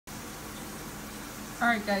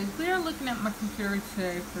Alright guys, we are looking at my computer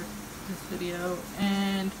today for this video,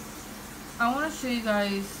 and I want to show you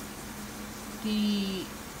guys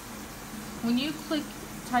when you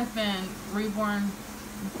type in Reborn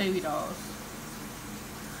baby dolls,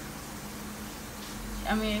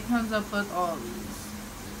 I mean it comes up with all of these.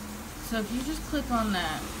 So if you just click on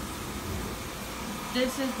that,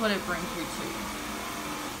 this is what it brings you to.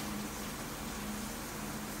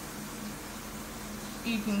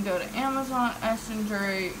 You can go to Amazon,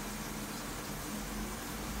 Drake.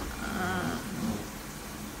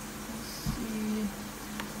 Let's see.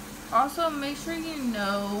 Also, make sure you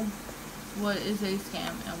know what is a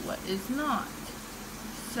scam and what is not.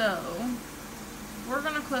 So, we're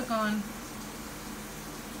going to click on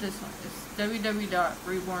this one. It's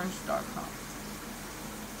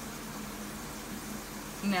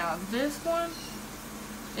www.reborns.com. Now, this one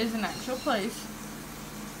is an actual place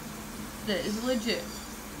that is legit,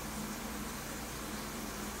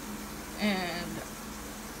 and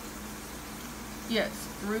yes,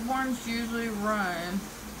 Reborns usually run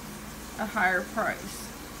a higher price,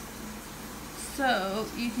 so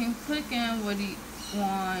you can click in what you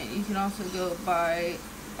want. You can also go buy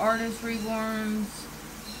artist Reborns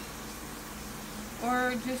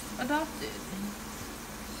or just adopt it.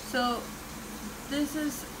 So this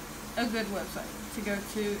is a good website to go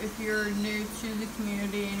to if you're new to the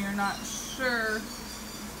community and you're not sure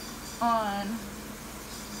on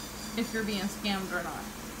if you're being scammed or not.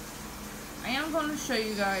 I am going to show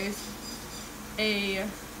you guys a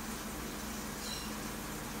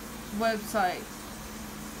website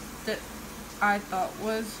that I thought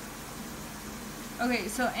was okay.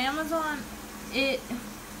 So Amazon, it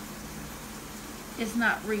is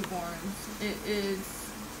not Reborns, it is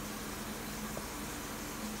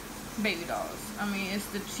baby dolls. I mean, it's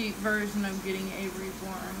the cheap version of getting a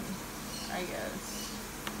Reborn, I guess.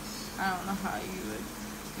 I don't know how you would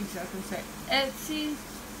exactly say. Etsy,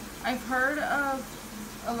 I've heard of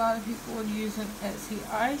a lot of people using Etsy.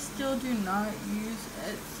 I still do not use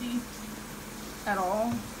Etsy at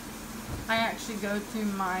all. I actually go to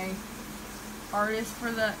my artist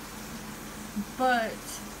for that. But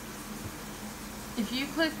if you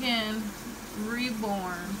click in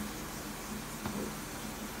Reborn,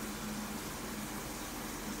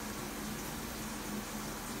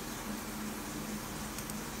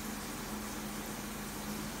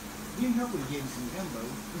 you know we're getting some info.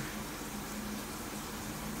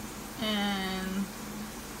 And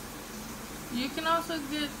you can also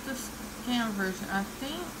get the scan version. I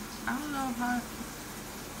think, I don't know how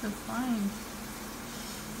to find.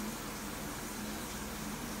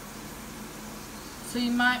 So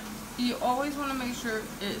you always want to make sure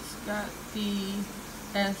it's got the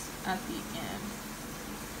S at the end,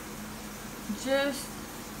 just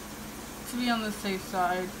to be on the safe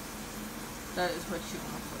side. That is what you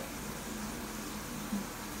want to put.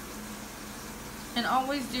 And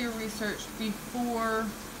always do your research before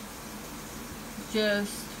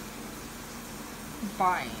just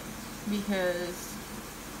buying, because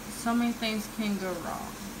so many things can go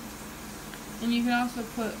wrong. And you can also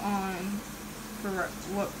put on for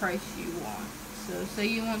what price you want. So say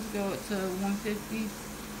you want to go up to $150.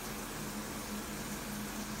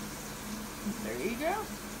 There you go.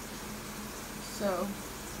 So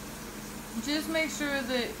just make sure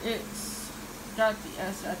that it's got the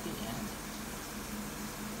S at the end.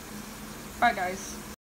 Bye guys.